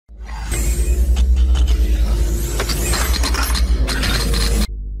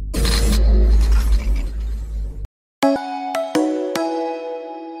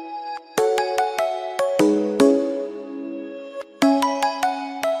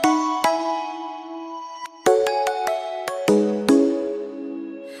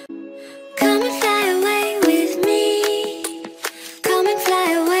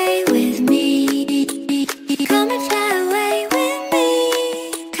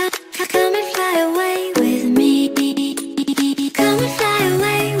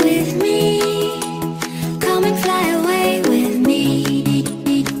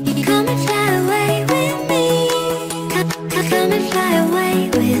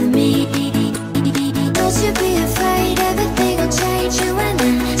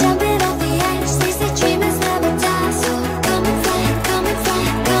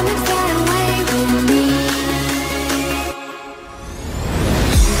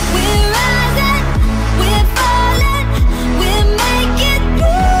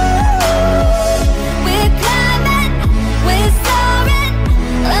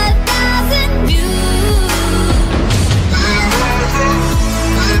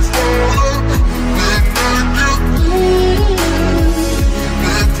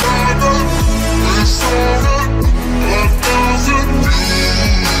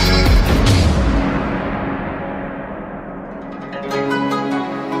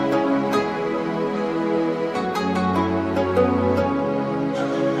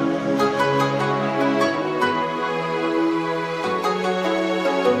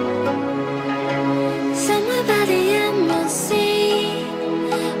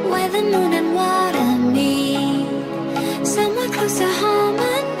the moon and water meet, somewhere close to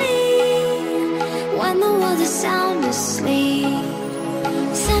harmony. When the world is sound asleep,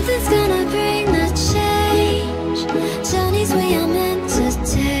 something's gonna bring the change. Journeys we are meant to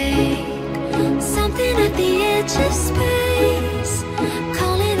take, something at the edge of space,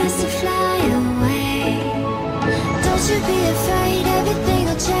 calling us to fly away. Don't you be afraid, everything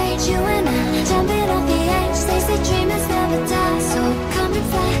will change. You and I, jumping off the edge. They say dreamers never die, so come and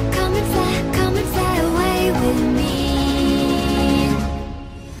fly, come and fly, come and fly away with me.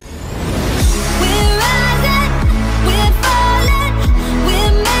 We're rising, we're falling,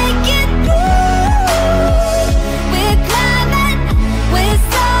 we're making through. We're climbing, we're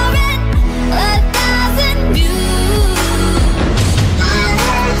soaring, 1,000 views. We're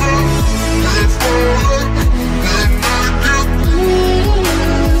rising, we're falling, we're making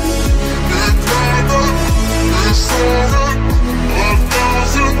through. We're climbing, we're soaring,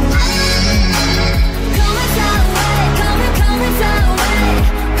 1,000 views. Come and fly away, come and fly away,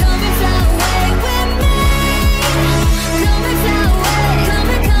 come and fly away with me. Come and fly away,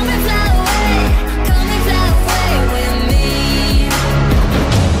 come and fly away, come and fly away with me.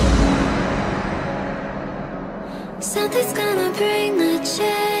 Something's gonna bring the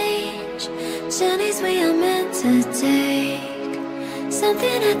change. Journeys we are meant to take,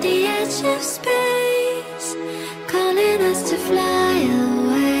 something at the edge of space, calling us to fly away.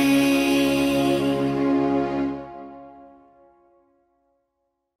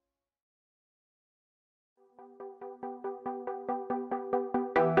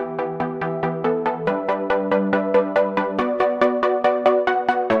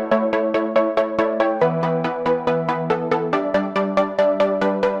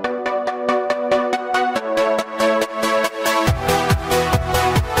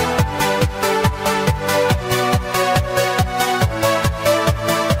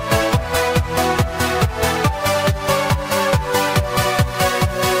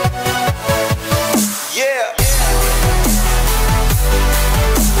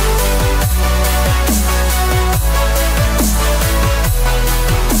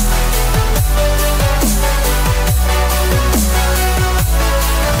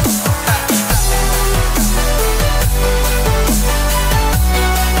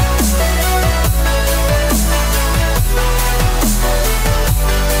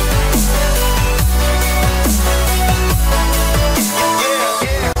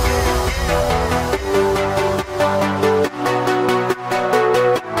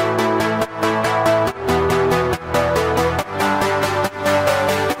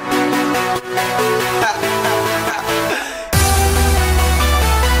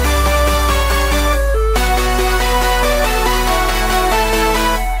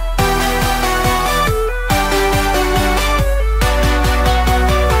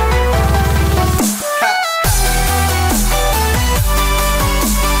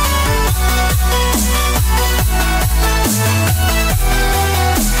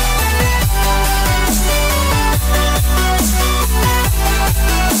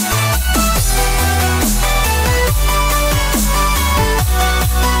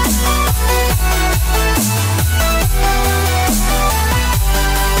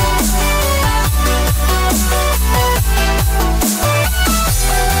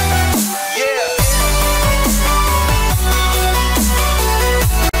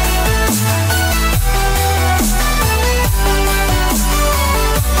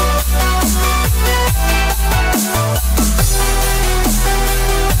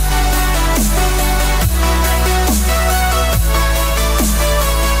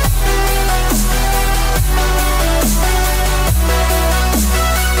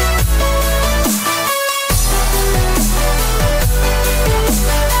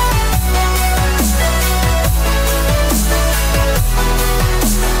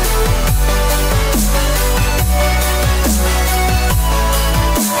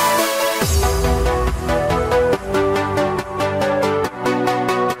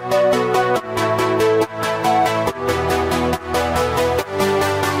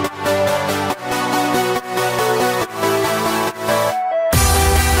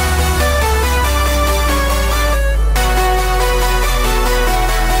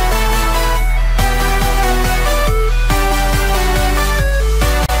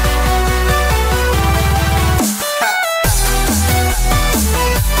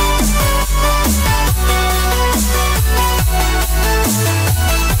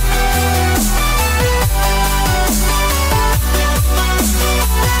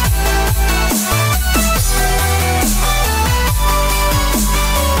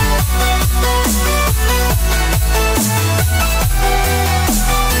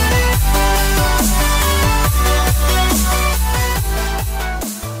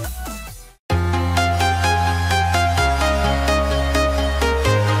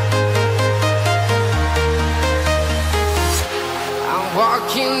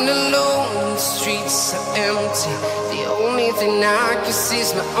 walking alone, the streets are empty. The only thing I can see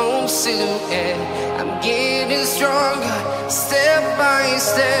is my own silhouette. I'm getting stronger, step by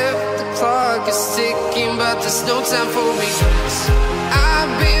step. The clock is ticking, but there's no time for regrets.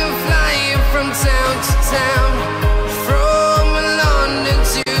 I've been flying from town to town, from London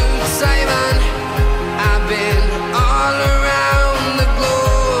to Taiwan. I've been all around the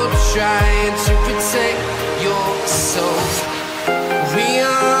globe, trying to protect your soul. We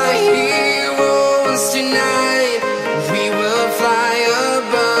are heroes tonight. We will fly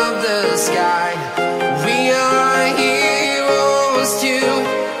above the sky. We are heroes tonight.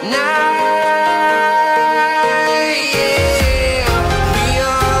 Yeah. We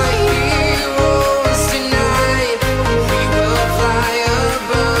are heroes tonight. We will fly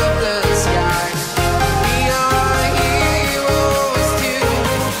above the sky. We are heroes tonight.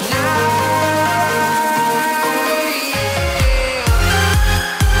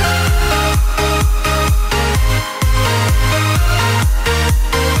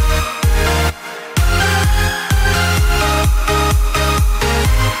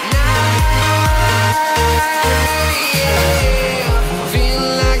 Feel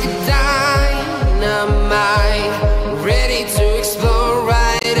like a dynamite, ready to explode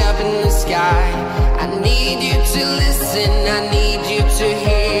right up in the sky. I need you to listen, I need you to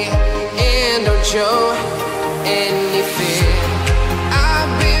hear, and don't show any fear.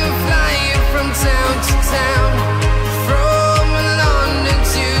 I've been flying from town to town, from London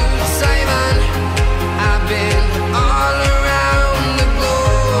to Taiwan. I've been all around the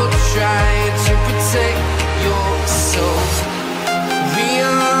globe, trying to protect your soul. We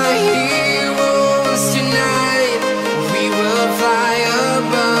are heroes tonight. We will fly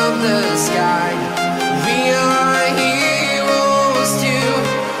above the sky. We are heroes tonight.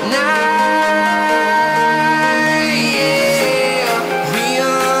 Yeah. We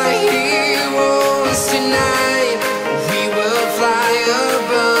are heroes tonight. We will fly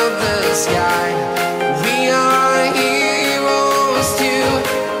above the sky. We are heroes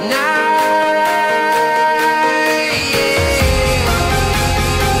tonight.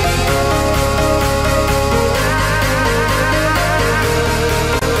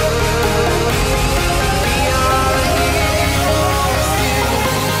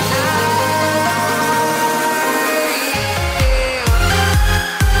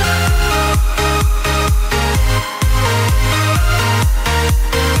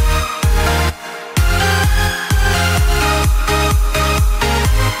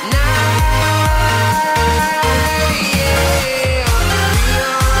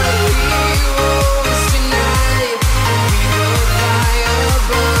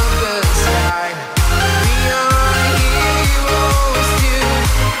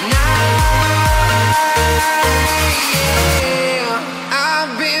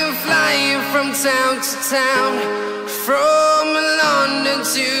 I've been flying from town to town, from London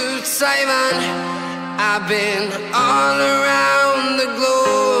to Taiwan. I've been all around the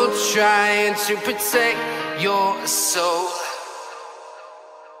globe, trying to protect your soul.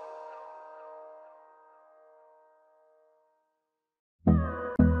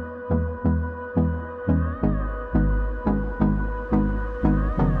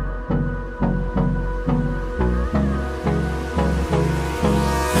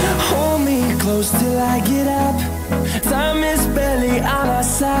 Hold me close till I get up. Time is barely on our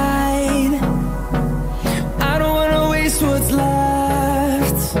side. I don't wanna waste what's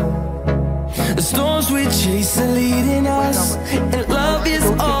left. The storms we chase are leading us, and love is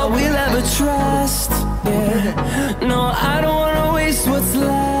all we'll ever trust. Yeah, no, I don't wanna waste what's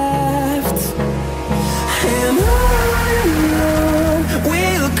left. And on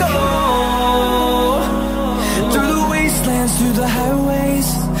we'll go, through the wastelands, through the highways,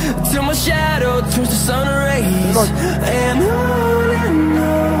 till my shadow turns to sun rays. And on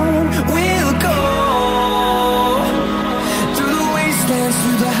we'll go, through the wastelands,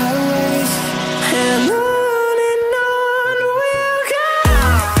 through the highways, and on we'll go.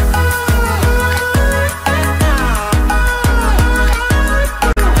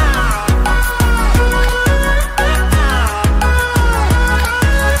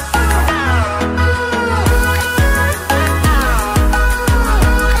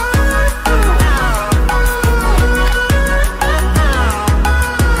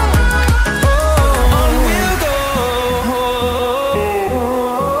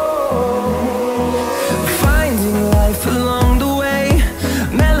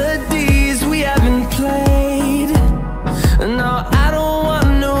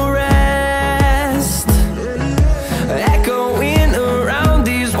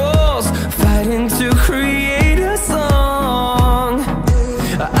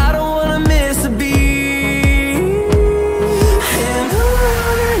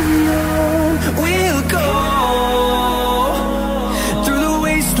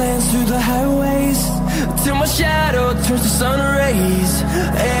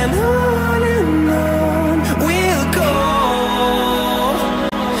 and